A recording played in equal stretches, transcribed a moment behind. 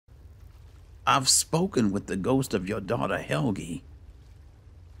I've spoken with the ghost of your daughter Helgi.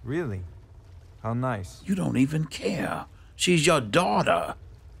 Really? How nice. You don't even care. She's your daughter.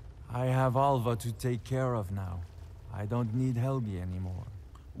 I have Alva to take care of now. I don't need Helgi anymore.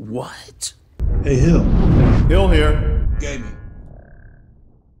 What? Hey, Hill. Hill here. Gaming.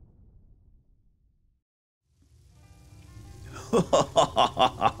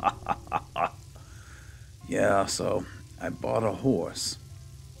 Yeah, so I bought a horse.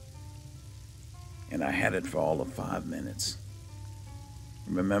 And I had it for all of 5 minutes.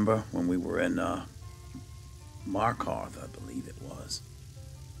 Remember when we were in Markarth, I believe it was.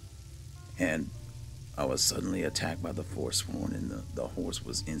 And I was suddenly attacked by the Forsworn, and the horse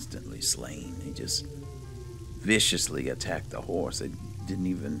was instantly slain. They just viciously attacked the horse. It didn't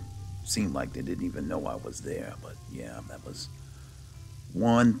even seem like they didn't even know I was there. But yeah, that was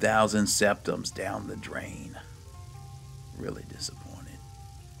 1,000 septims down the drain. Really disappointed.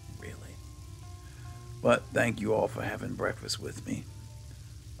 Really. But thank you all for having breakfast with me.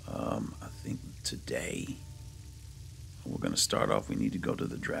 I think today we're going to start off. We need to go to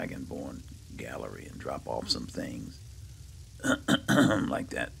the Dragonborn gallery and drop off some things. Like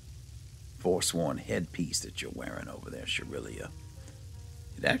that Forsworn headpiece that you're wearing over there, Sharilia.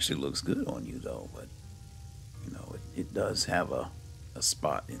 It actually looks good on you though, but you know, it does have a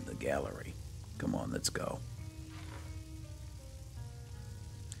spot in the gallery. Come on, let's go.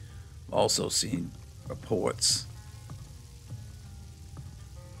 Also seen reports.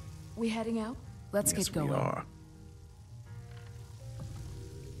 We heading out? Let's Yes, get going. we are.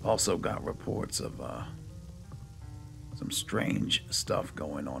 Also got reports of some strange stuff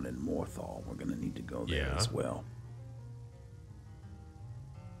going on in Morthal. We're gonna need to go there as well.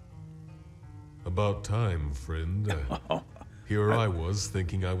 About time, friend. Here I was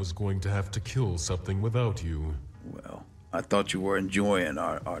thinking I was going to have to kill something without you. Well, I thought you were enjoying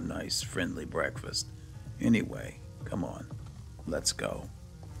our nice friendly breakfast. Anyway, come on, let's go.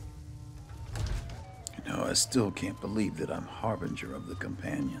 You know, I still can't believe that I'm harbinger of the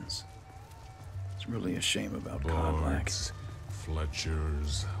companions. It's really a shame about Kodlak. Bards,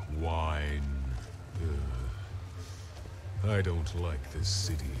 Fletchers, wine. I don't like this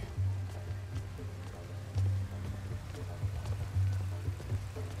city.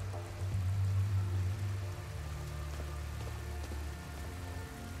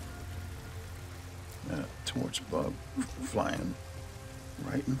 Torch bug flying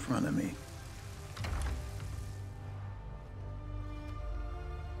right in front of me.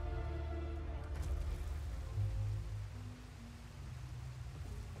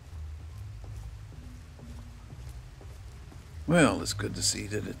 Well, it's good to see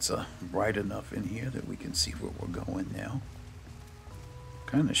that it's bright enough in here that we can see where we're going now.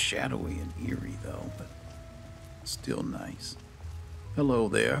 Kind of shadowy and eerie though, but still nice. Hello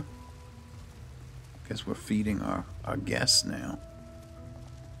there. Guess we're feeding our guests now.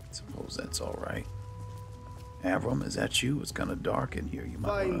 Suppose that's all right. Avram, is that you? It's kind of dark in here. You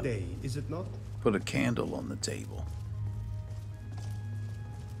might Fine day, is it not? put a candle on the table.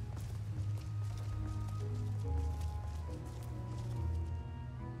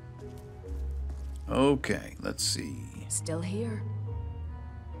 Okay, let's see. Still here.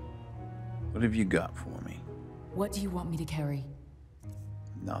 What have you got for me? What do you want me to carry?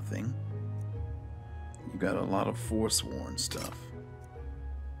 Nothing. You got a lot of Forsworn stuff.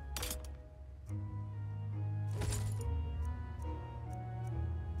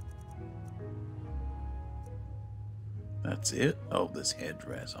 That's it? Oh, this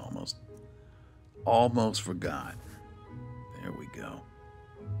headdress almost forgot. There we go.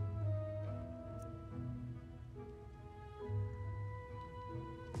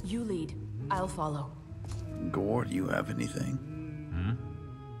 You lead. I'll follow. Gore, do you have anything?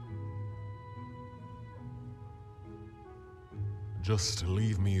 Just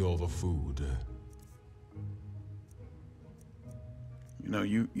leave me all the food. You know,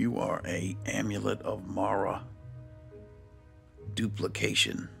 you are a Amulet of Mara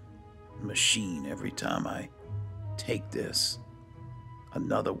duplication machine. Every time I take this,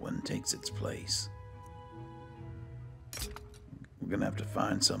 another one takes its place. We're gonna have to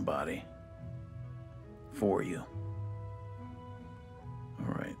find somebody for you.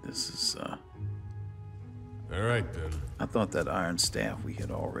 Alright, this is Alright then. I thought that iron staff we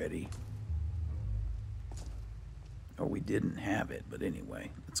had already, or we didn't have it, but anyway,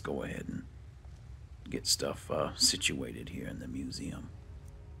 let's go ahead and get stuff situated here in the museum.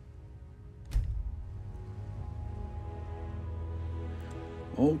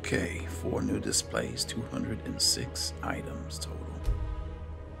 Okay, 4 new displays, 206 items total.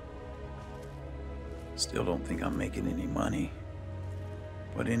 Still don't think I'm making any money,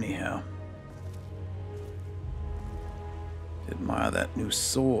 but anyhow, Admire that new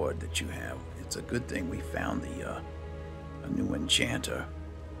sword that you have. It's a good thing we found a new enchanter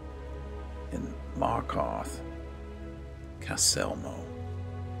in Markarth, Caselmo.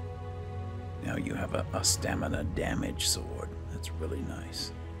 Now you have a stamina damage sword. That's really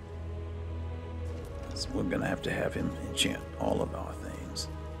nice. So we're gonna have to have him enchant all of our things.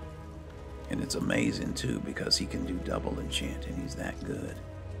 And it's amazing too because he can do double enchant and he's that good.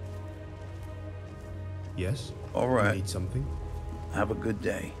 Yes? All right. You need something? Have a good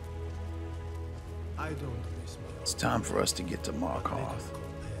day. I don't miss my It's time for us to get to Markarth.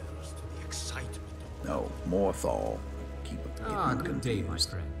 compares to the excitement of No, Morthal. Keep getting Good day, my confused.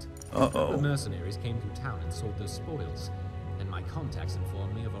 friend. Uh-oh. The mercenaries came through town and sold their spoils, and my contacts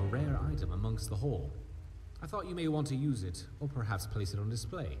informed me of a rare item amongst the haul. I thought you may want to use it, or perhaps place it on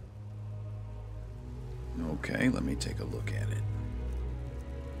display. Okay, let me take a look at it.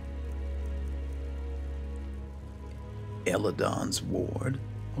 Eladon's Ward.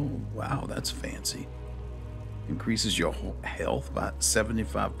 Oh, wow, that's fancy. Increases your health by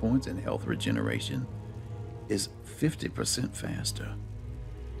 75 points and health regeneration is 50% faster.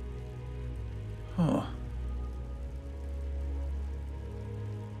 Huh.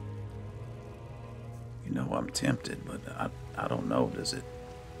 You know, I'm tempted, but I don't know, does it?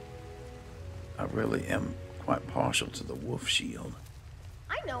 I really am quite partial to the wolf shield.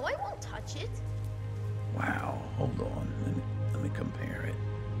 I know, I won't touch it. Wow, hold on. Let me compare it.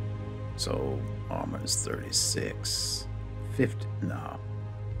 So armor is 36. 50. Nah.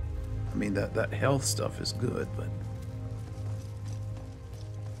 I mean that health stuff is good, but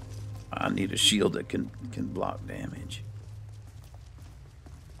I need a shield that can block damage.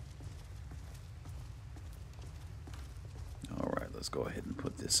 Alright, let's go ahead and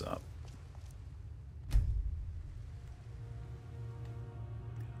put this up.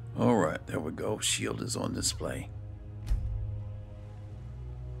 Alright, there we go. Shield is on display.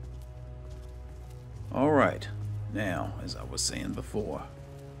 Alright, now, as I was saying before,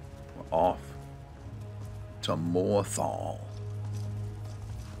 we're off to Morthal.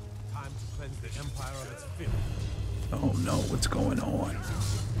 time to cleanse the Empire of its filth. Oh no, what's going on?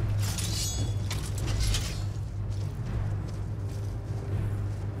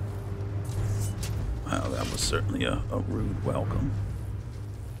 Wow, that was certainly a rude welcome.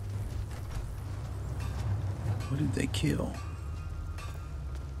 What did they kill?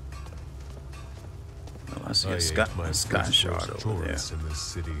 Well, I see I a ate my sky first shard roast over there. Taurus in this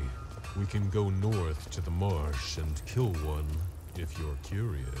city. We can go north to the marsh and kill one, if you're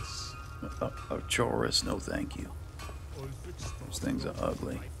curious. A Chorus, no thank you. Those things are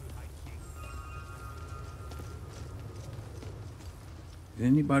ugly. Did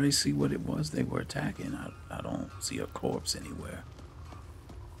anybody see what it was they were attacking? I don't see a corpse anywhere.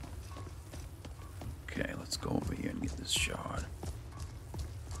 Okay, let's go over here and get this shard.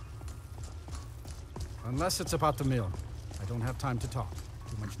 Unless it's about the mill. I don't have time to talk.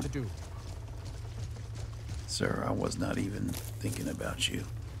 Too much to do. Sir, I was not even thinking about you.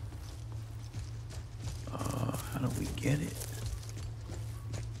 How do we get it?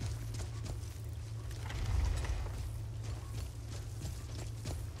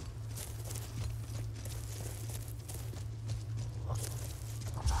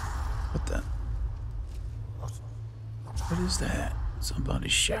 What the? What is that?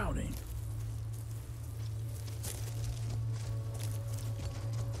 Somebody's shouting.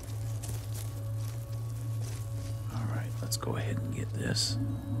 All right, let's go ahead and get this.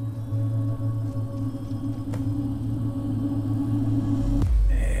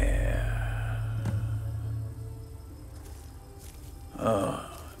 I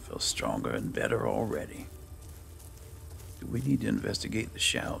feel stronger and better already. Do we need to investigate the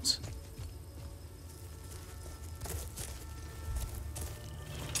shouts?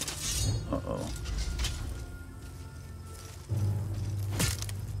 Uh-oh.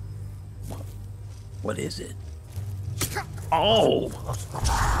 What is it? Oh!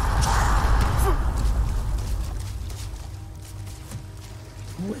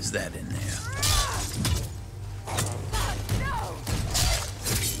 Who is that in there?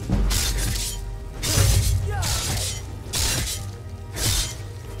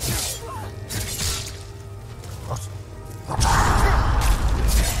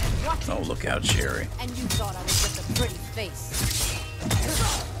 Oh, look out, Sherry. And you thought I was just a pretty face.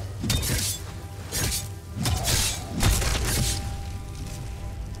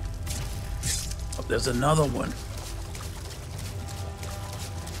 Oh, there's another one.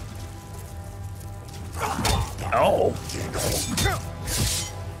 Oh!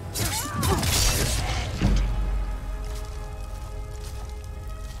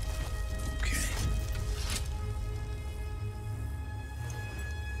 Okay.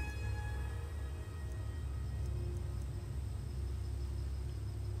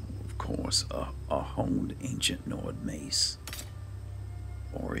 horse, a honed ancient Nord mace.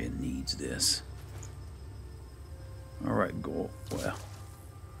 Orion needs this. Alright, go. Well,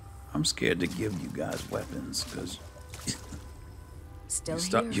 I'm scared to give you guys weapons because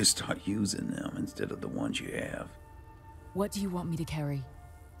you start using them instead of the ones you have. What do you want me to carry?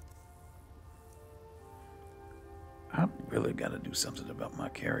 I really got to do something about my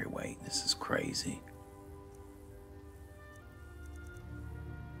carry weight. This is crazy.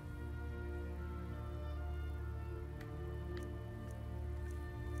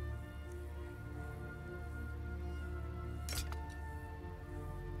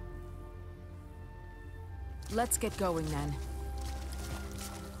 Let's get going then.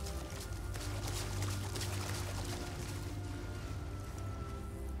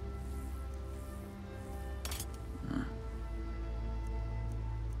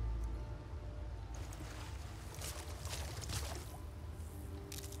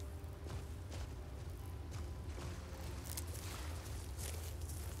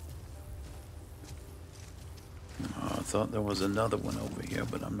 I thought there was another one over here,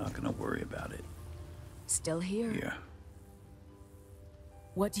 but I'm not going to worry about it. Still here? Yeah.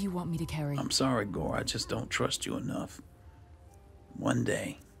 What do you want me to carry? I'm sorry, Gore. I just don't trust you enough. One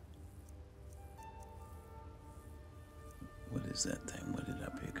day. What is that thing? What did I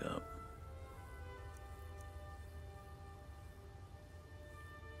pick up?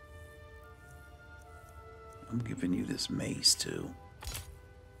 I'm giving you this mace, too.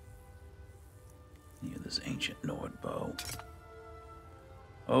 Yeah, this ancient Nord bow.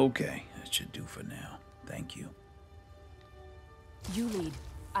 Okay, that should do for now. Thank you. You lead.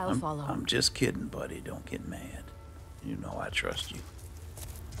 I'll follow. I'm just kidding, buddy. Don't get mad. You know I trust you.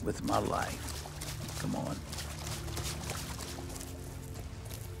 With my life. Come on.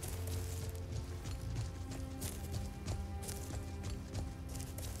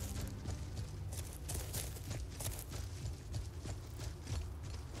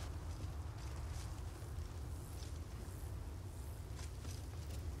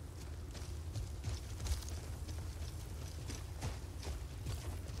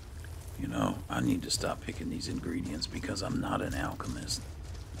 You know, I need to stop picking these ingredients because I'm not an alchemist.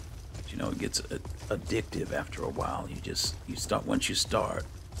 You know, it gets addictive after a while. Once you start,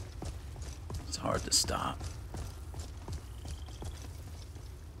 it's hard to stop.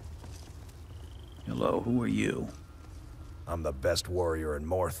 Hello, who are you? I'm the best warrior in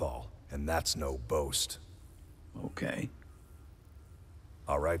Morthal, and that's no boast. Okay.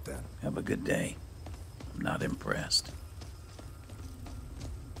 All right then. Have a good day. I'm not impressed.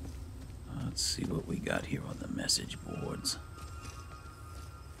 Let's see what we got here on the message boards.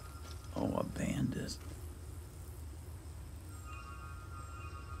 Oh, a bandit.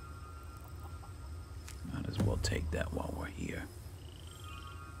 Might as well take that while we're here.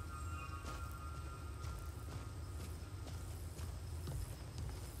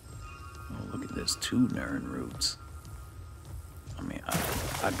 Oh, look at this. 2 Nern roots. I mean,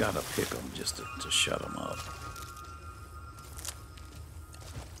 I gotta pick them just to shut them up.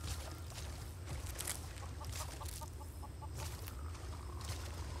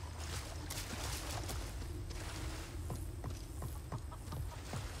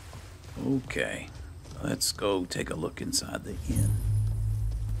 Okay, let's go take a look inside the inn.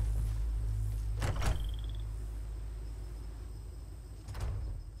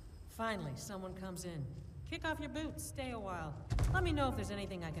 Finally, someone comes in. Kick off your boots, stay a while. Let me know if there's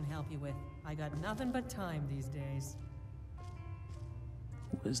anything I can help you with. I got nothing but time these days.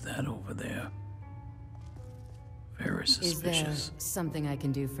 Who is that over there? Very suspicious. Is there something I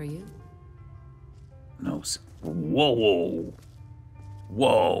can do for you? No. Whoa, whoa.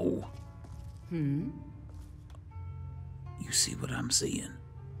 Whoa. You see what I'm seeing?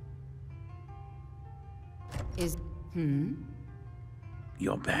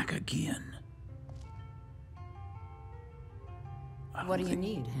 You're back again. What do you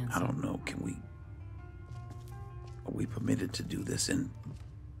need, handsome? I don't know. Are we permitted to do this in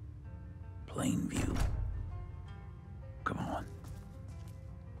plain view? Come on.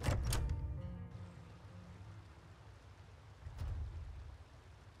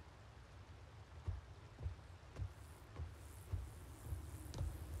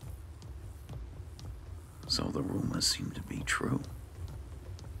 So the rumors seem to be true.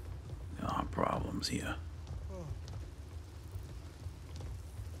 There are problems here.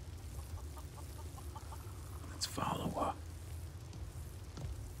 Let's follow her.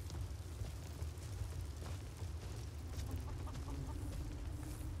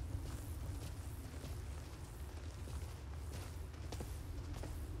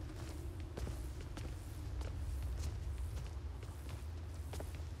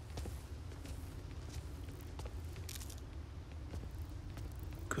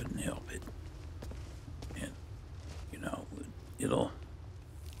 couldn't help it. And, you know, it'll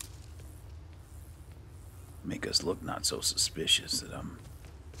make us look not so suspicious that I'm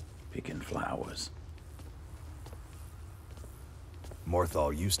picking flowers.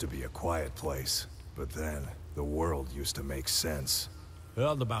 Morthal used to be a quiet place, but then the world used to make sense.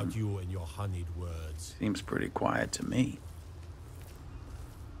 Heard about you and your honeyed words. Seems pretty quiet to me.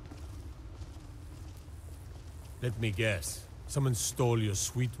 Let me guess. Someone stole your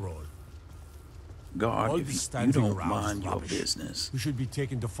sweet roll. God, All if this you standing don't around mind your rubbish. business. We should be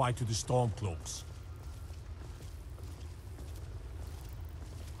taking the fight to the Stormcloaks.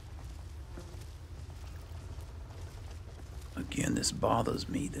 Again, this bothers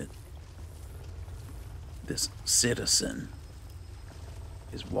me that this citizen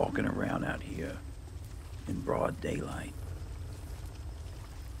is walking around out here in broad daylight.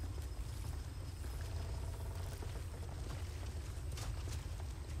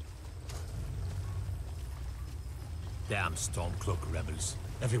 Damn Stormcloak rebels.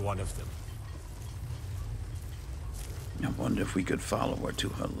 Every one of them. I wonder if we could follow her to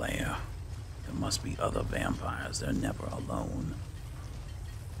her lair. There must be other vampires. They're never alone.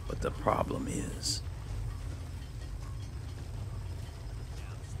 But the problem is...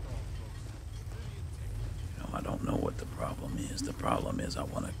 You know, I don't know what the problem is. The problem is I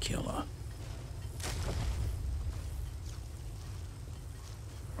want to kill her.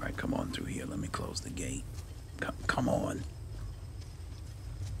 Alright, come on through here. Let me close the gate. Come on.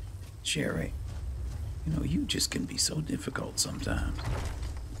 Sherry, you know, you just can be so difficult sometimes.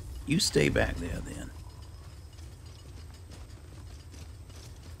 You stay back there then.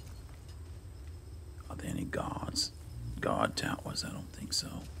 Are there any guards? Guard towers? I don't think so.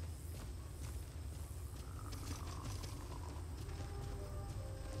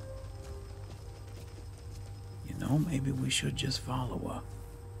 You know, maybe we should just follow her.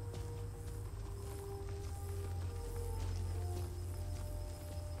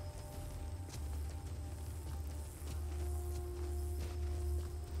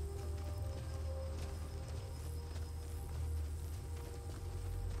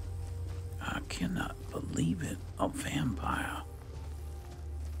 Cannot believe it. A vampire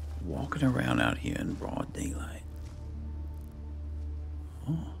walking around out here in broad daylight.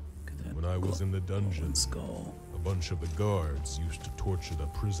 Oh, look at that. When I was in the dungeon, skull. a bunch of the guards used to torture the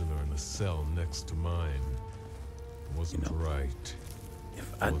prisoner in a cell next to mine. It wasn't right.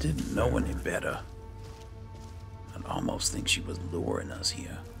 If I didn't know any better, I'd almost think she was luring us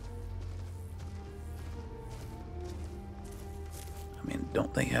here. I mean,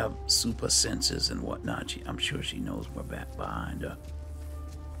 don't they have super senses and whatnot? I'm sure she knows we're back behind her.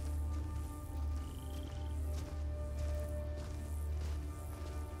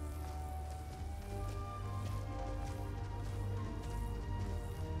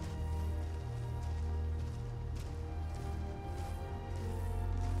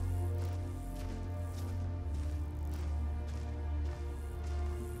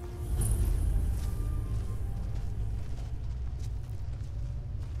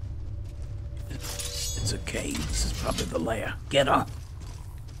 It's a cave. This is probably the lair. Get up.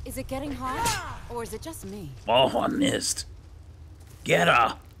 Is it getting hot? Or is it just me? Oh, I missed. Get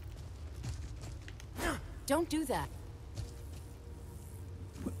her. Don't do that.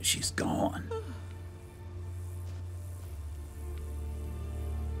 She's gone.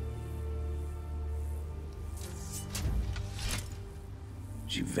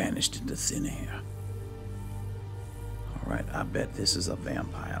 She vanished into thin air. Alright, I bet this is a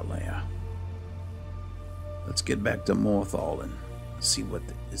vampire lair. Let's get back to Morthal and see what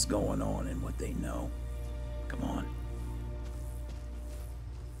is going on and what they know. Come on.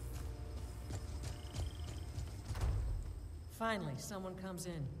 Finally, someone comes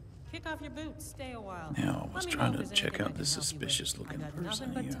in. Kick off your boots, stay a while. Now, I was Let me trying know to if there's check anything I out can this help you suspicious with. looking I got person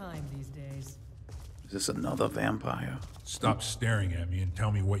nothing but here. time these days. Is this another vampire? Stop staring at me and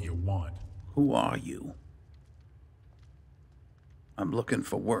tell me what you want. Who are you? I'm looking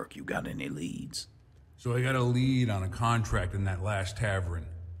for work. You got any leads? So I got a lead on a contract in that last tavern.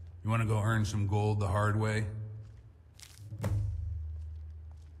 You want to go earn some gold the hard way?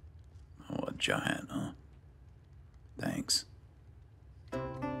 Oh, a giant, huh? Thanks.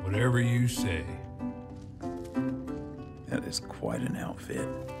 Whatever you say. That is quite an outfit.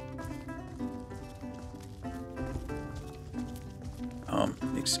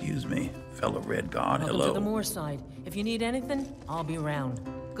 Excuse me, fellow Red Guard. Welcome Hello. to the Moorside. If you need anything, I'll be round.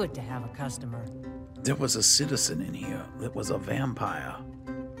 Good to have a customer. There was a citizen in here that was a vampire.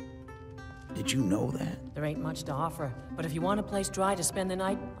 Did you know that? There ain't much to offer, but if you want a place dry to spend the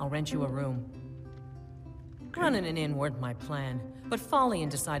night, I'll rent you a room. Running an inn weren't my plan, but Follian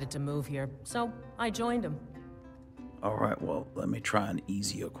decided to move here, so I joined him. All right, well, let me try an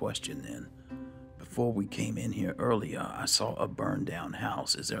easier question then. Before we came in here earlier, I saw a burned down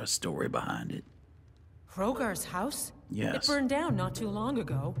house. Is there a story behind it? Hrogar's house? Yes. It burned down not too long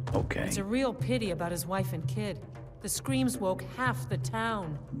ago. Okay. It's a real pity about his wife and kid. The screams woke half the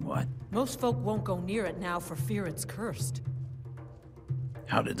town. What? Most folk won't go near it now for fear it's cursed.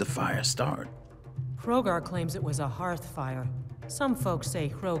 How did the fire start? Hrogar claims it was a hearth fire. Some folks say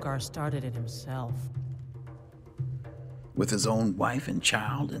Hrogar started it himself. With his own wife and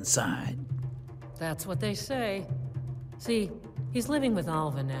child inside? That's what they say. See, he's living with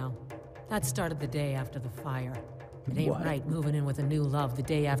Alva now. That started the day after the fire. It ain't right moving in with a new love the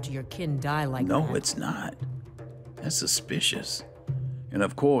day after your kin die like that. No, it's not. That's suspicious. And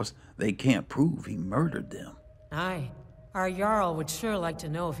of course, they can't prove he murdered them. Aye. Our Jarl would sure like to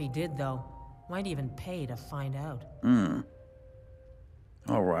know if he did, though. Might even pay to find out.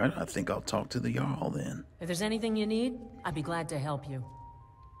 All right, I think I'll talk to the Jarl then. If there's anything you need, I'd be glad to help you.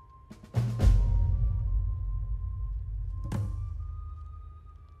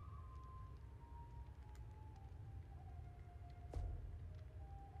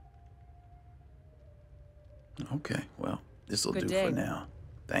 Okay, well, this'll do day. for now.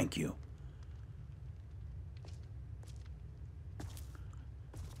 Thank you.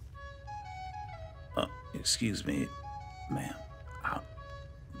 Excuse me, ma'am.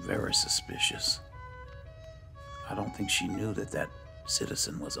 Very suspicious. I don't think she knew that that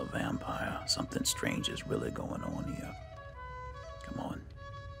citizen was a vampire. Something strange is really going on here. Come on,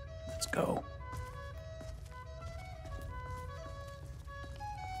 let's go.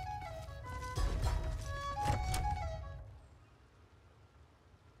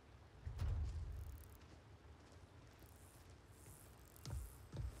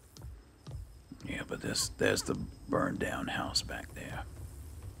 Yeah, but there's the burned down house back there.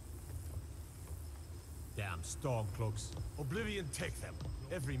 Damn Stormcloaks. Oblivion take them.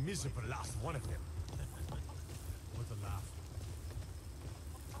 Every miserable last one of them. What a laugh.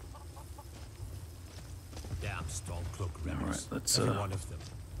 Damn Stormcloak rebels. All right, let's every one of them.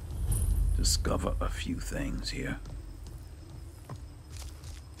 discover a few things here.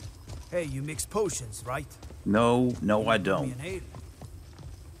 Hey, you mix potions, right? No, I don't.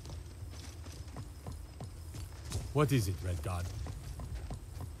 What is it, Red God?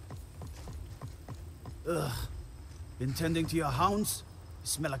 Ugh. Been tending to your hounds? You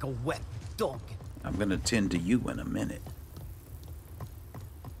smell like a wet dog. I'm gonna tend to you in a minute.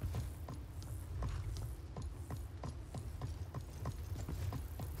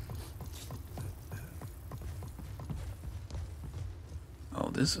 Oh,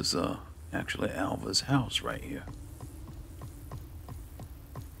 this is actually Alva's house right here.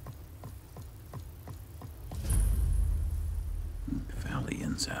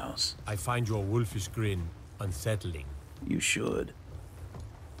 Falian's house. I find your wolfish grin unsettling. You should.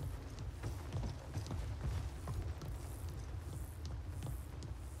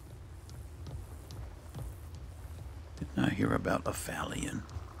 Didn't I hear about a Falian?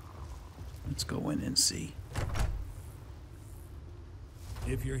 Let's go in and see.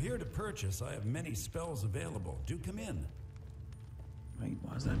 If you're here to purchase, I have many spells available. Do come in. Wait,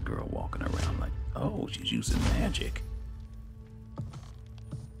 why is that girl walking around like... Oh, she's using magic.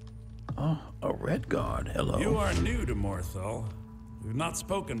 Oh, a red guard. Hello. You are new to Morthal. We've not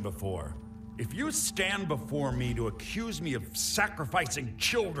spoken before. If you stand before me to accuse me of sacrificing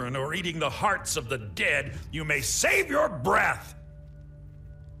children or eating the hearts of the dead, you may save your breath.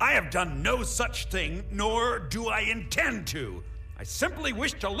 I have done no such thing, nor do I intend to. I simply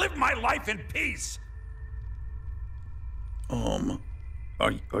wish to live my life in peace.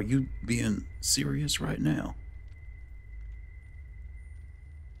 Are you being serious right now?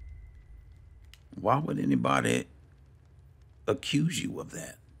 Why would anybody accuse you of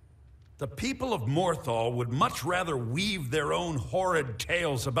that? The people of Morthal would much rather weave their own horrid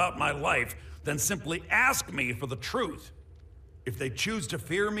tales about my life than simply ask me for the truth. If they choose to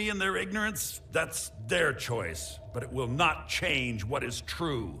fear me in their ignorance, that's their choice, but it will not change what is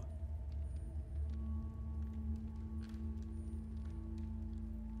true.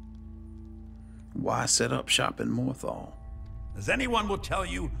 Why set up shop in Morthal? As anyone will tell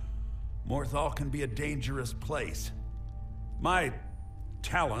you, Morthal can be a dangerous place. My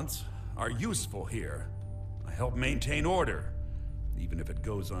talents are useful here. I help maintain order, even if it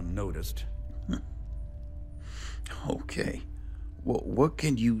goes unnoticed. Okay. Well, what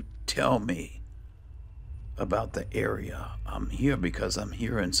can you tell me about the area? I'm here because I'm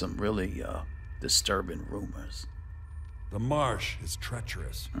hearing some really disturbing rumors. The marsh is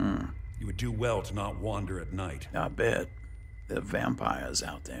treacherous. You would do well to not wander at night. I bet. There are vampires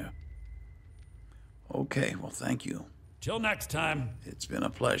out there. Okay, well, thank you. Till next time. It's been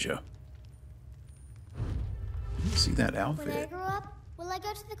a pleasure. See that outfit? When I grow up, will I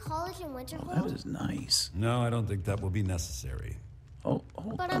go to the college in Winterhold? Oh, that is nice. No, I don't think that will be necessary. Oh,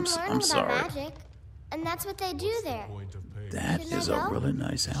 but I'm learning about magic, and that's what they do there. That is a really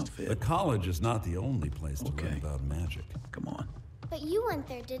nice outfit. The college is not the only place to learn about magic. Come on. But you went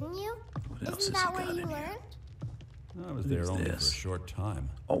there, didn't you? Isn't that where you learned? I was there only for a short time.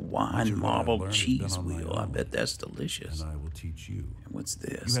 A wine marble cheese wheel. I bet that's delicious. And I will teach you. And what's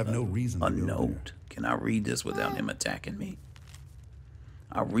this? You have no reason to go note. Can I read this without him attacking me?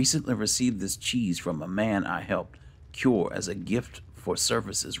 I recently received this cheese from a man I helped cure as a gift for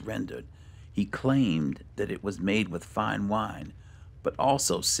services rendered. He claimed that it was made with fine wine, but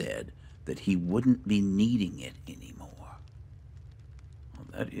also said that he wouldn't be needing it anymore. Well,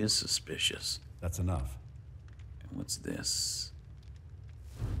 that is suspicious. That's enough. What's this?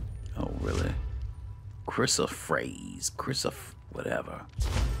 Oh, really? Chrysophrase. Whatever.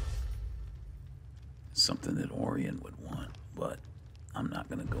 Something that Orion would want, but I'm not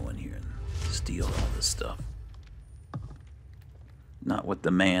going to go in here and steal all this stuff. Not with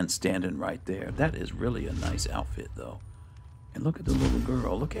the man standing right there. That is really a nice outfit, though. And look at the little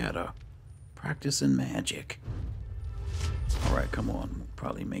girl. Look at her. Practicing magic. All right, come on.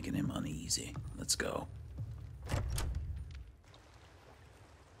 Probably making him uneasy. Let's go.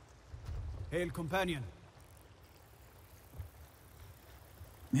 Hail, companion.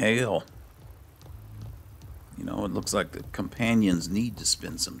 Hail. You know, it looks like the companions need to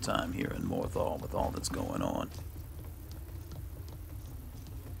spend some time here in Morthal with all that's going on.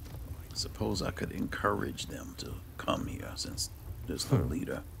 I suppose I could encourage them to come here since there's the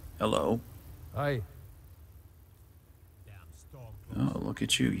leader. Hello. Hi. Oh, look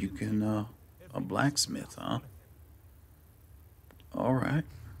at you. You can, a blacksmith, huh? All right.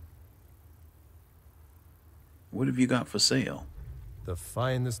 What have you got for sale? The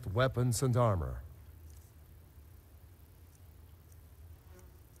finest weapons and armor.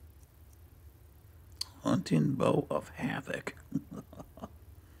 Hunting bow of havoc.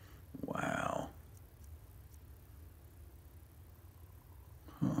 Wow.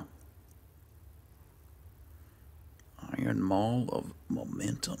 Huh. Iron Maul of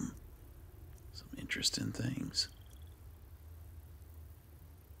Momentum. Some interesting things.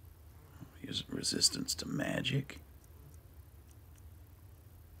 Here's resistance to magic.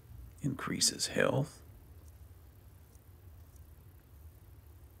 Increases health.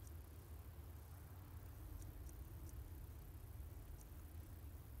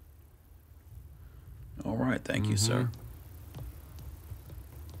 All right, thank you, sir.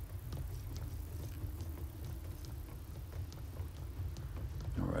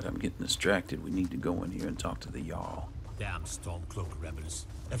 All right, I'm getting distracted. We need to go in here and talk to the Jarl. Damn Stormcloak rebels.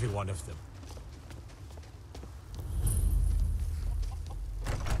 Every one of them.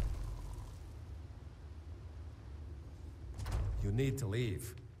 You need to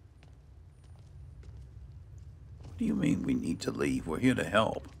leave. What do you mean we need to leave? We're here to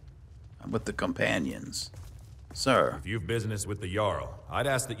help. I'm with the companions. Sir. If you've business with the Jarl, I'd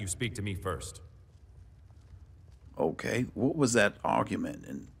ask that you speak to me first. Okay, what was that argument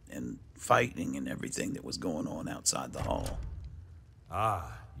and fighting and everything that was going on outside the hall?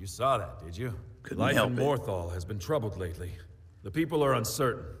 Ah, you saw that, did you? Couldn't Life help in it. Morthal has been troubled lately. The people are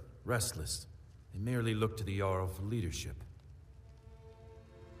uncertain, restless. They merely look to the Jarl for leadership.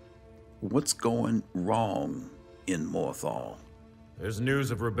 What's going wrong in Morthal? There's news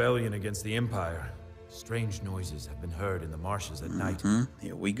of rebellion against the Empire. Strange noises have been heard in the marshes at night.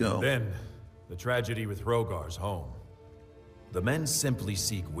 Here we go. And then, the tragedy with Rogar's home. The men simply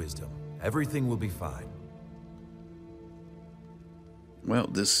seek wisdom. Everything will be fine. Well,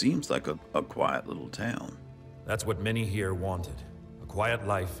 this seems like a quiet little town. That's what many here wanted. A quiet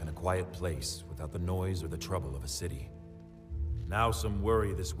life in a quiet place, without the noise or the trouble of a city. Now some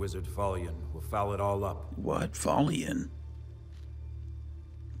worry this wizard Fallion will foul it all up. What? Fallion?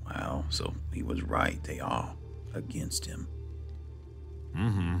 Wow, so he was right. They are against him.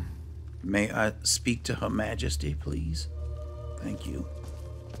 May I speak to Her Majesty, please? Thank you.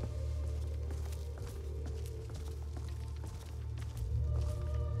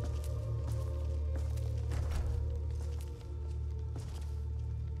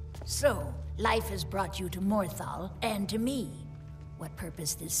 So, life has brought you to Morthal, and to me. What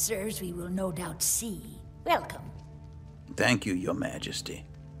purpose this serves, we will no doubt see. Welcome. Thank you, Your Majesty.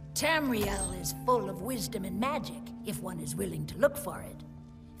 Tamriel is full of wisdom and magic, if one is willing to look for it.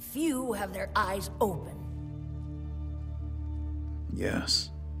 Few have their eyes open. Yes.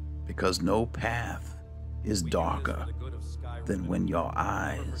 Because no path is darker than when your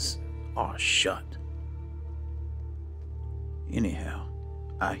eyes are shut. Anyhow,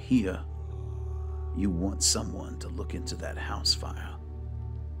 I hear you want someone to look into that house fire.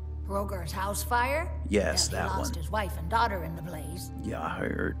 Rogar's house fire? Yes, Well, that he lost one. his wife and daughter in the blaze. Yeah, I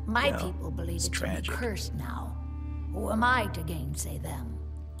heard. My Well, people believe it's it to tragic. be cursed now. Who am I to gainsay them?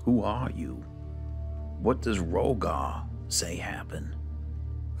 Who are you? What does Rogar say happened?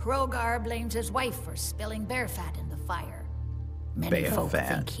 Rogar blames his wife for spilling bear fat in the fire. Many Bear folk fat.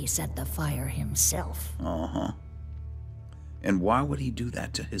 think he set the fire himself. Uh-huh. And why would he do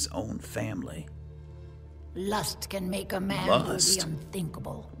that to his own family? Lust can make a man Lust? do the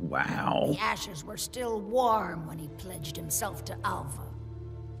unthinkable. Wow. The ashes were still warm when he pledged himself to Alva.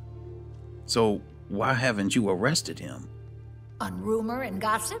 So why haven't you arrested him? On rumor and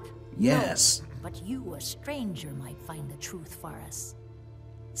gossip? Yes. No, but you, a stranger, might find the truth for us.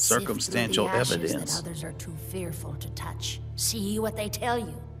 Circumstantial Sift through the ashes evidence. that others are too fearful to touch. See what they tell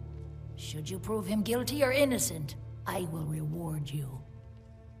you. Should you prove him guilty or innocent, I will reward you.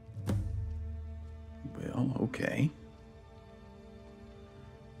 Well, okay.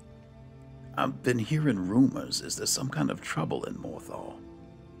 I've been hearing rumors. Is there some kind of trouble in Morthal?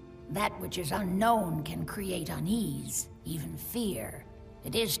 That which is unknown can create unease, even fear.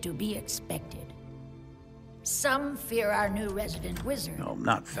 It is to be expected. Some fear our new resident wizard. No,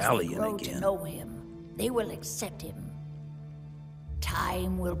 not As they Valiant grow again. to know him, they will accept him.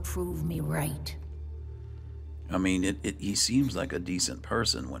 Time will prove me right. I mean, he seems like a decent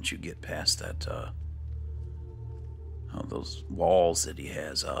person once you get past that, those walls that he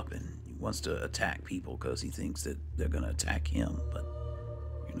has up, and he wants to attack people because he thinks that they're going to attack him. But,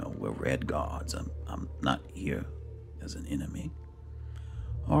 you know, we're red gods. I'm not here as an enemy.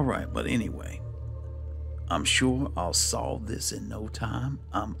 All right, but anyway, I'm sure I'll solve this in no time.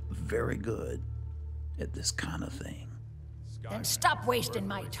 I'm very good at this kind of thing. Then stop wasting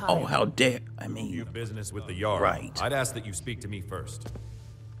my time. Oh, how dare, I mean... You business with the Jarl. Right. I'd ask that you speak to me first.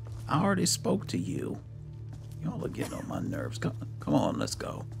 I already spoke to you. Y'all are getting on my nerves. Come on, let's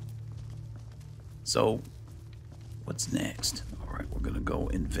go. So, what's next? All right, we're gonna go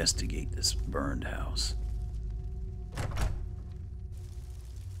investigate this burned house.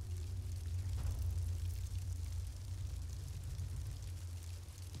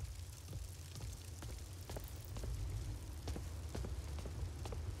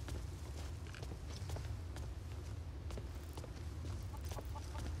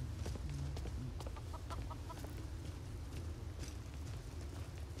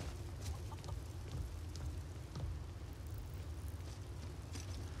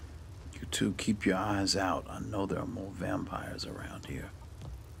 You two keep your eyes out. I know there are more vampires around here.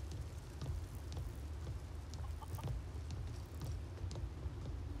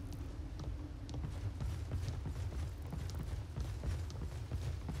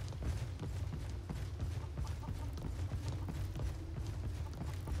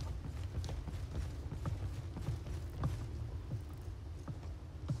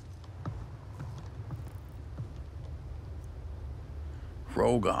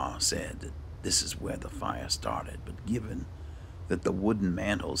 Rogar said that this is where the fire started, but given that the wooden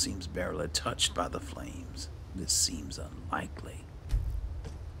mantle seems barely touched by the flames, this seems unlikely.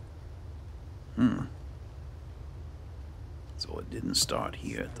 So it didn't start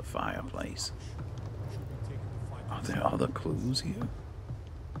here at the fireplace. Are there other clues here?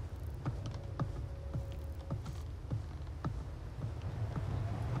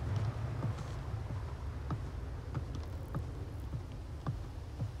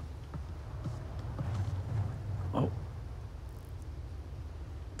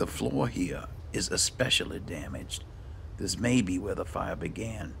 The floor here is especially damaged. This may be where the fire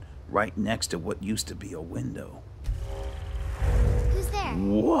began, right next to what used to be a window. Who's there?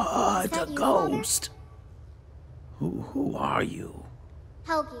 What? Is that A you, ghost? Who are you?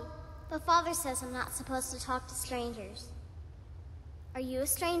 Helgi, but Father says I'm not supposed to talk to strangers. Are you a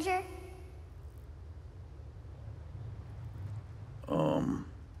stranger?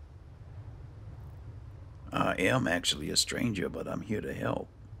 I am actually a stranger, but I'm here to help.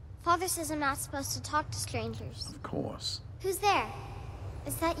 Father says I'm not supposed to talk to strangers. Of course. Who's there?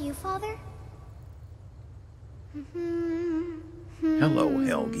 Is that you, Father? Hello,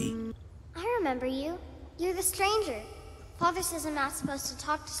 Helgi. I remember you. You're the stranger. Father says I'm not supposed to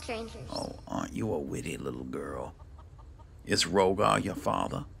talk to strangers. Oh, aren't you a witty little girl? Is Rogar your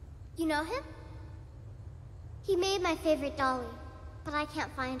father? You know him? He made my favorite dolly, but I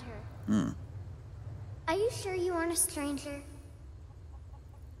can't find her. Are you sure you aren't a stranger?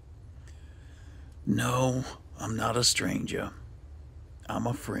 No, I'm not a stranger. I'm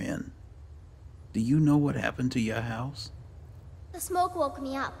a friend. Do you know what happened to your house? The smoke woke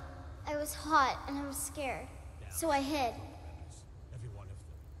me up. I was hot and I was scared, so I hid.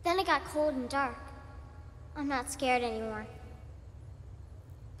 Then it got cold and dark. I'm not scared anymore.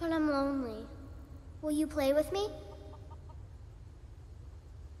 But I'm lonely. Will you play with me?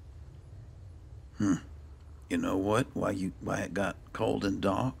 You know what? Why it got cold and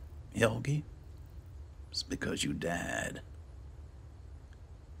dark, Helgi? It's because you died.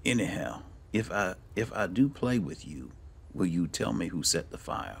 Anyhow, if I do play with you, will you tell me who set the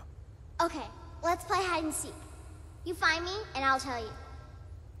fire? Okay, let's play hide and seek. You find me, and I'll tell you.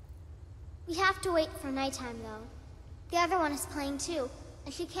 We have to wait for nighttime, though. The other one is playing too,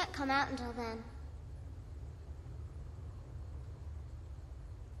 and she can't come out until then.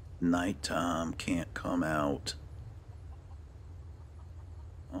 Nighttime can't come out.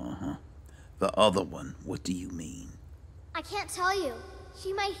 The other one, what do you mean? I can't tell you.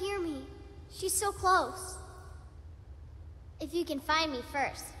 She might hear me. She's so close. If you can find me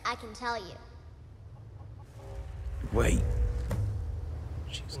first, I can tell you. Wait.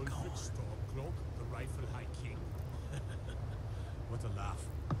 She's gone. The rightful High King. What a laugh.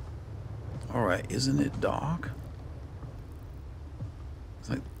 Alright, isn't it dark? It's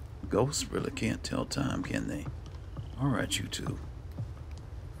like ghosts really can't tell time, can they? Alright, you two.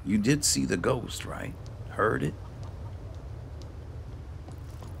 You did see the ghost, right? Heard it?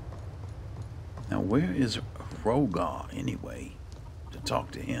 Now, where is Rogar, anyway, to talk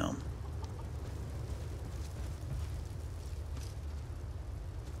to him?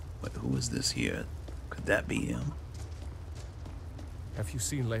 But who is this here? Could that be him? Have you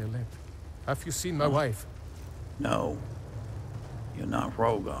seen Leolith? Have you seen my wife? No. You're not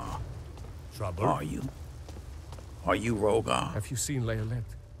Rogar. Trouble? Are you? Are you Rogar? Have you seen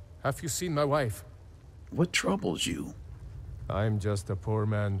Leolith? Have you seen my wife? What troubles you? I'm just a poor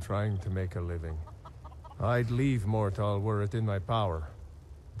man trying to make a living. I'd leave Morthal were it in my power.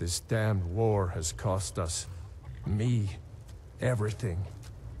 This damned war has cost us. Me. Everything.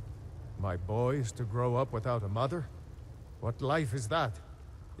 My boy is to grow up without a mother? What life is that?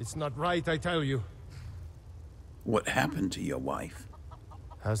 It's not right, I tell you. What happened to your wife?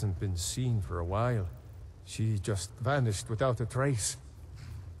 Hasn't been seen for a while. She just vanished without a trace.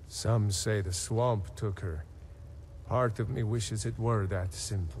 Some say the swamp took her. Part of me wishes it were that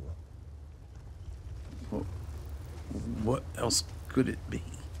simple. Well, what else could it be?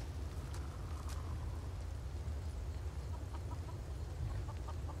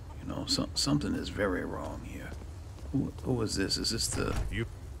 You know, something is very wrong here. Who is this? Is this the...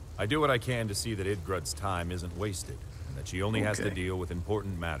 I do what I can to see that Idgrud's time isn't wasted, and that she only has to deal with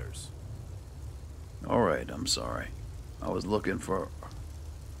important matters. Alright, I'm sorry. I was looking for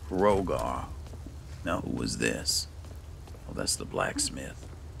Rogar. Now, who was this? Oh, that's the blacksmith.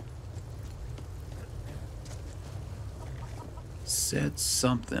 Said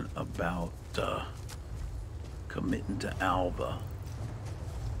something about committing to Alva.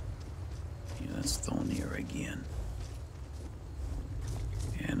 Yeah, that's Thonir again.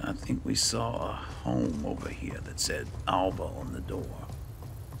 And I think we saw a home over here that said Alva on the door.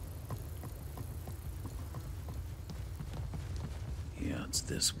 Yeah, it's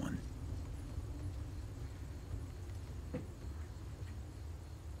this one.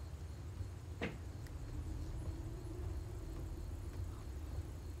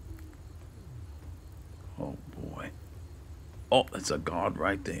 Oh boy. Oh, that's a guard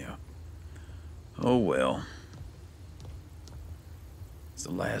right there. Oh well. It's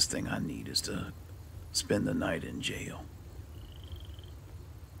the last thing I need is to spend the night in jail.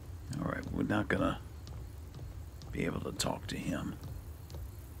 Alright, we're not gonna be able to talk to him.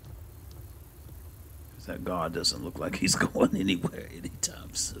 Because that guard doesn't look like he's going anywhere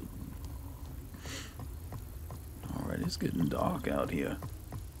anytime soon. Alright, it's getting dark out here.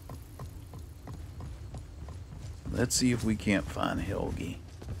 Let's see if we can't find Helgi.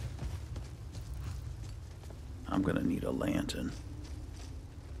 I'm gonna need a lantern.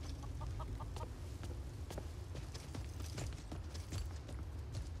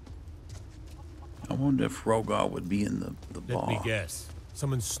 I wonder if Rogar would be in the bar. Let me guess.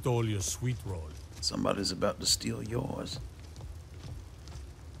 Someone stole your sweet roll. Somebody's about to steal yours.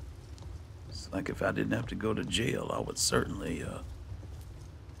 It's like if I didn't have to go to jail, I would certainly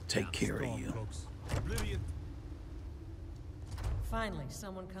take care of you. Finally,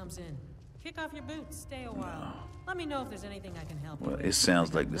 someone comes in. Kick off your boots, stay a while. Let me know if there's anything I can help you Well, with. it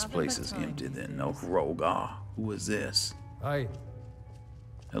sounds like this place is empty then. No Rogar. Who is this? Hi.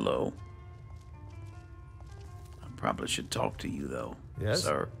 Hello. I probably should talk to you though. Yes?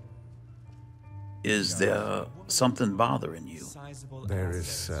 Sir. Is there something bothering you? There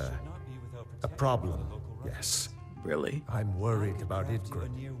is a problem, yes. Really? I'm worried about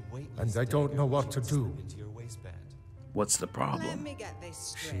Idgrid, and I don't know what to do. What's the problem?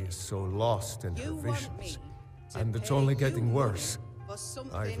 She is so lost in her visions, and it's only getting worse.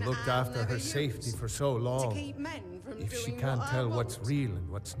 I've looked after her safety for so long. If she can't tell what's real and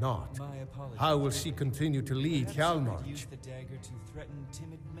what's not, how will she continue to lead Hjalmarch?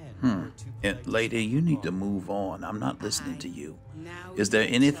 Lady, you need to move on. I'm not listening to you. Is there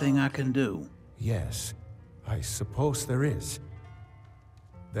anything I can do? Yes, I suppose there is.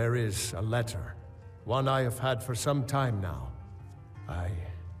 There is a letter. One I have had for some time now. I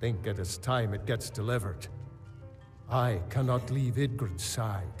think it is time it gets delivered. I cannot leave Idgrid's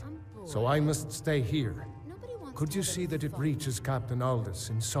side, so I must stay here. Could you see that it reaches Captain Aldous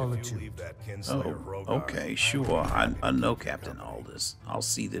in Solitude? Oh, okay, sure. I know Captain Aldous. I'll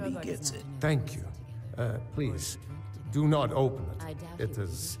see that he gets it. Thank you. Please, do not open it. It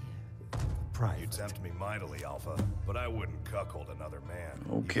is private. You tempt me mightily, Alpha, but I wouldn't cuckold another man.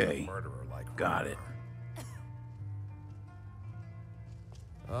 Okay, even a murderer like got it.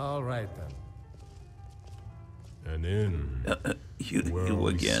 All right, then. An inn. You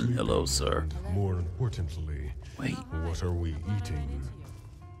again? Hello, sir. More importantly, wait. What are we eating?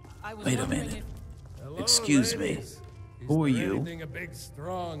 Wait a minute. Excuse me. Who are you? Anything a big,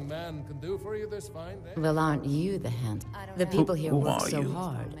 strong man can do for you this fine day? Well, aren't you the hand? The people here work are so you?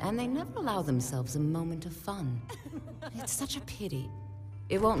 hard, and they never allow themselves a moment of fun. It's such a pity.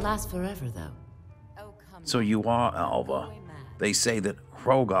 It won't last forever, though. So you are Alva. They say that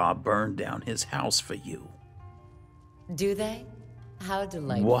Hrogar burned down his house for you. Do they? How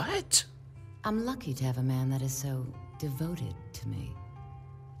delightful. What? I'm lucky to have a man that is so devoted to me.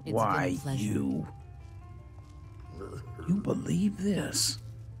 It's Why been a pleasure. you? You believe this?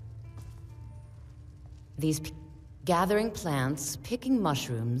 These gathering plants, picking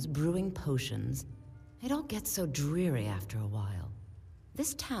mushrooms, brewing potions, it all gets so dreary after a while.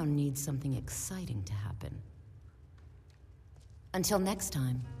 This town needs something exciting to happen. Until next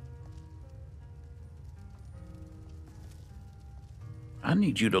time. I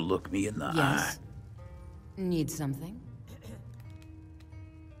need you to look me in the eye. Yes. Need something?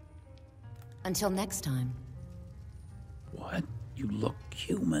 Until next time. What? You look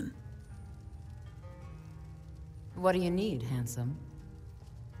human. What do you need, handsome?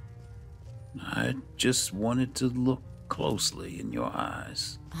 I just wanted to look closely in your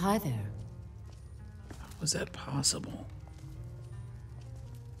eyes. Hi there. How was that possible?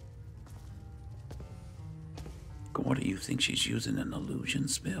 What do you think she's using an illusion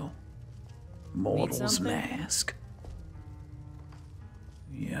spell? Mortal's mask?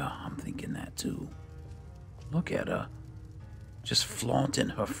 Yeah, I'm thinking that too. Look at her. Just flaunting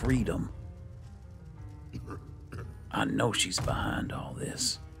her freedom. I know she's behind all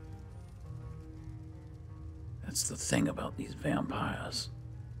this. That's the thing about these vampires.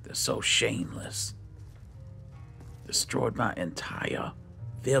 They're so shameless. Destroyed my entire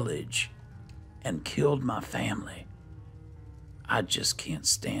village and killed my family. I just can't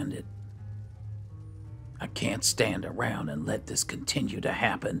stand it. I can't stand around and let this continue to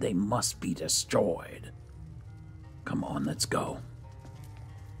happen. They must be destroyed. Come on, let's go.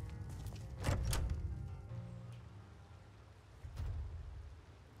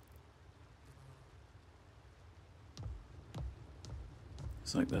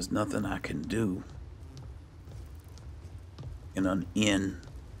 It's like there's nothing I can do in an inn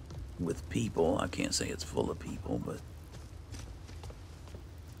with people. I can't say it's full of people, but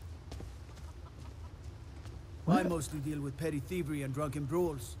I mostly deal with petty thievery and drunken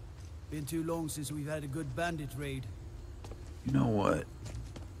brawls. Been too long since we've had a good bandit raid. you know what?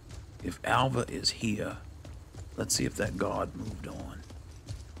 If Alva is here, let's see if that guard moved on.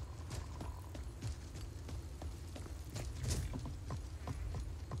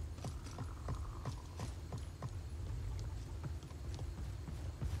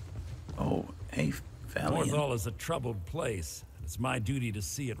 Oh, hey, Valiant. Morthal is a troubled place. It's my duty to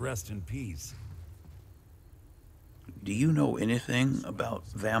see it rest in peace. Do you know anything about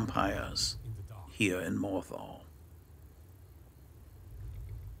vampires here in Morthal?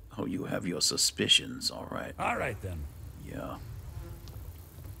 Oh, you have your suspicions, all right. All right, then. Yeah.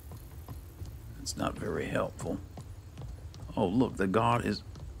 It's not very helpful. Oh, look, the guard is...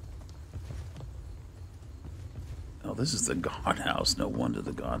 Oh, this is the guardhouse. No wonder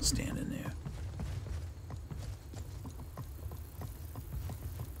the guard's standing there.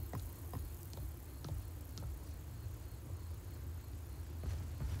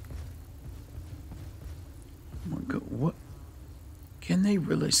 Oh my God, what? Can Can they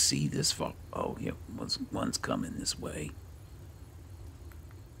really see this far? Oh, yeah, one's coming this way.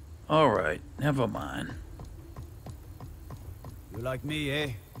 Alright, never mind. You like me, eh?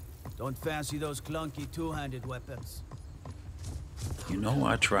 Don't fancy those clunky two-handed weapons. You know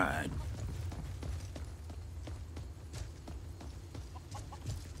I tried.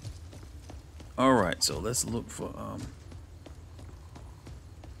 Alright, so let's look for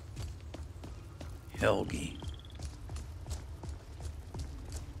Helgi.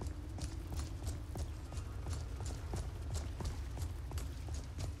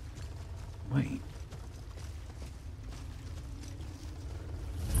 Wait.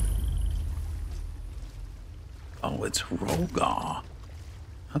 Oh, it's Rogar.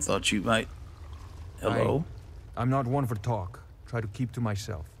 I thought you might... Hello? I'm not one for talk. Try to keep to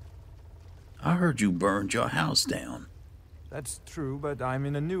myself. I heard you burned your house down. That's true, but I'm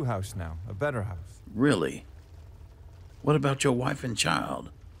in a new house now. A better house. Really? What about your wife and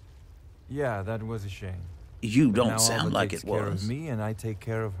child? Yeah, that was a shame. You But don't now sound Alva like takes it care was. of me, and I take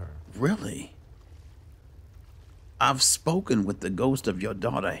care of her. Really? I've spoken with the ghost of your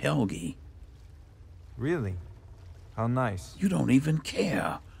daughter, Helgi. Really? How nice. You don't even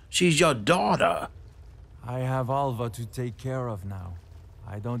care. She's your daughter. I have Alva to take care of now.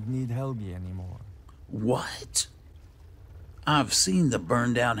 I don't need Helgi anymore. What? I've seen the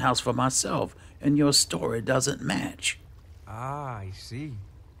burned down house for myself, and your story doesn't match. Ah, I see.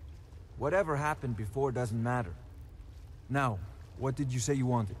 Whatever happened before doesn't matter. Now, what did you say you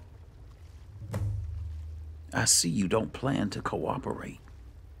wanted? I see you don't plan to cooperate.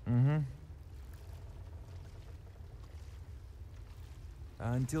 Mm-hmm.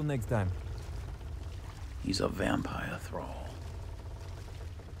 Until next time. He's a vampire thrall.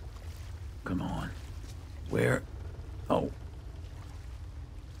 Come on. Where? Oh.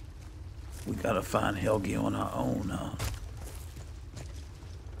 We gotta find Helgi on our own, huh?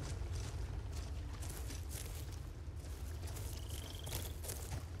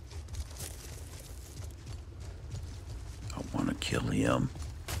 I want to kill him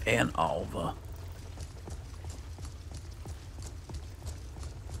and Alva.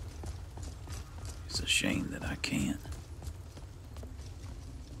 It's a shame that I can't.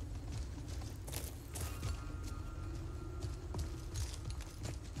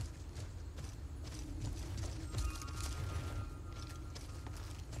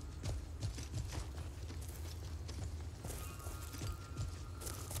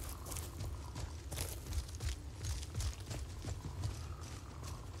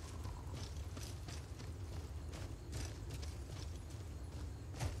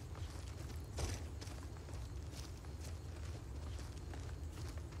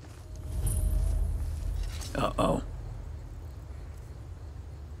 Uh-oh.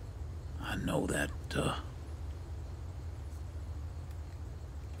 I know that,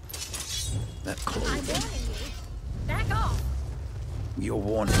 that clothing. I'm warning you. Back off. You're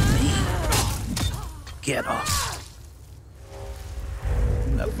warning me? Get off.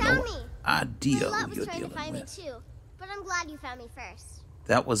 You have You found no me. idea Layla who was you're trying to dealing find with. me too, but I'm glad you found me first.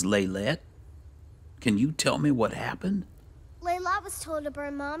 That was Laylette? Can you tell me what happened? Layla was told to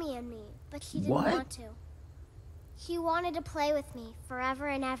burn Mommy and me, but he didn't What? want to. He wanted to play with me forever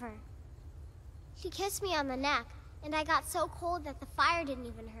and ever. He kissed me on the neck, and I got so cold that the fire didn't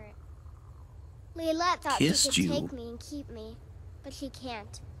even hurt. Layla thought Kissed she could you? take me and keep me, but she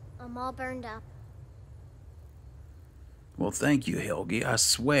can't. I'm all burned up. Well, thank you, Helgi. I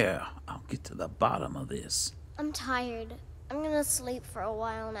swear I'll get to the bottom of this. I'm tired. I'm gonna sleep for a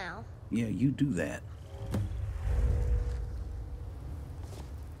while now. Yeah, you do that.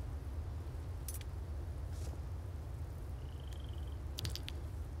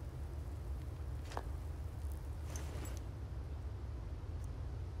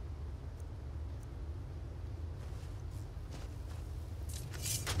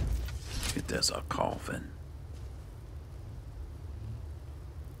 If there's a coffin.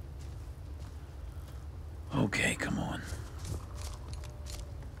 Okay, come on.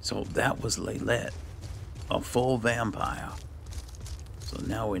 So that was Laylette, a full vampire. So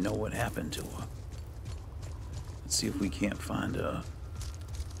now we know what happened to her. Let's see if we can't find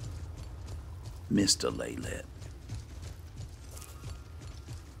Mr. Laylette.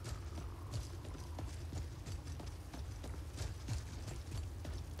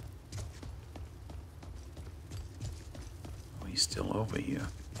 Oh, he's still over here.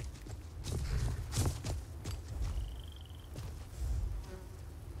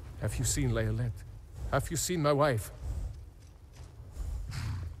 Have you seen Laylette? Have you seen my wife?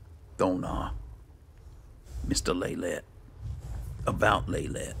 Mr. Laylette. About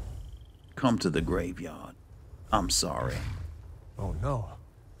Laylette. Come to the graveyard. I'm sorry. Oh no.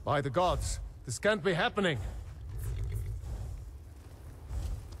 By the gods, this can't be happening.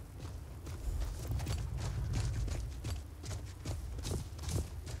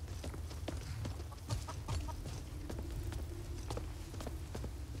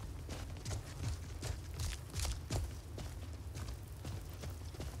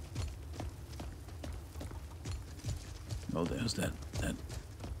 Oh, there's that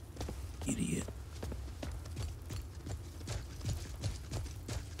idiot.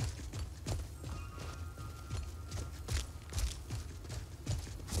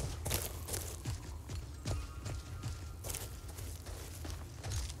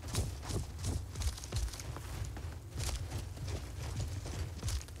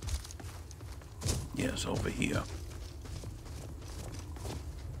 Yes, over here.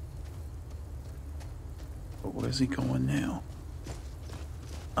 But where's he going now?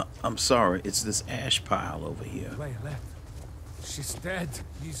 I'm sorry, it's this ash pile over here. Layla, she's dead.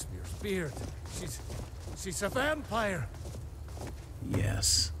 He's your spirit. She's a vampire.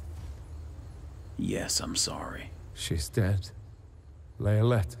 Yes. Yes, I'm sorry. She's dead.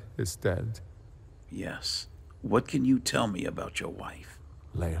 Layla is dead. Yes. What can you tell me about your wife?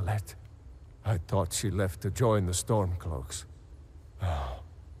 Layla, I thought she left to join the Stormcloaks. Oh,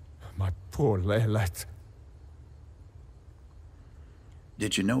 my poor Layla.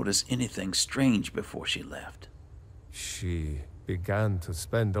 Did you notice anything strange before she left? She began to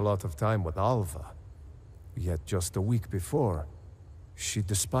spend a lot of time with Alva. Yet just a week before, she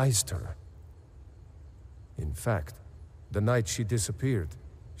despised her. In fact, the night she disappeared,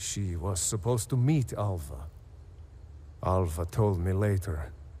 she was supposed to meet Alva. Alva told me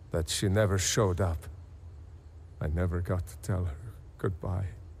later that she never showed up. I never got to tell her goodbye.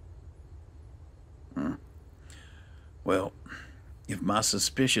 Well, if my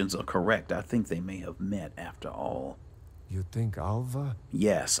suspicions are correct, I think they may have met after all. You think Alva?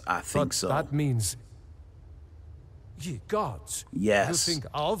 Yes, I think so. That means... Ye gods! Yes. You think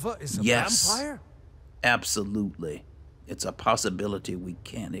Alva is a Yes. vampire? Absolutely. It's a possibility we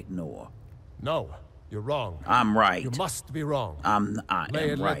can't ignore. No, you're wrong. I'm right. You must be wrong. I am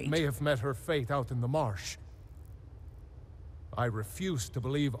Layla right. may have met her fate out in the marsh. I refuse to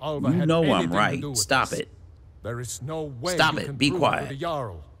believe Alva You had know anything I'm to right. do with Stop this. it. There is no way Stop you it. can Be prove quiet. it to the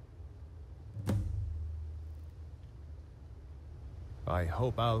Jarl. I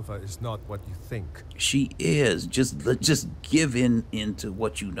hope Alva is not what you think. She is. Just give into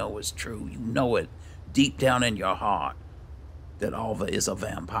what you know is true. You know it deep down in your heart that Alva is a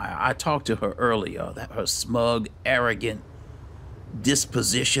vampire. I talked to her earlier, that her smug, arrogant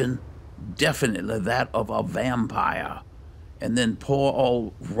disposition, definitely that of a vampire. And then poor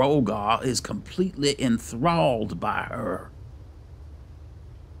old Rogar is completely enthralled by her.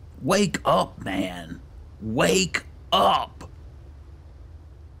 Wake up, man. Wake up.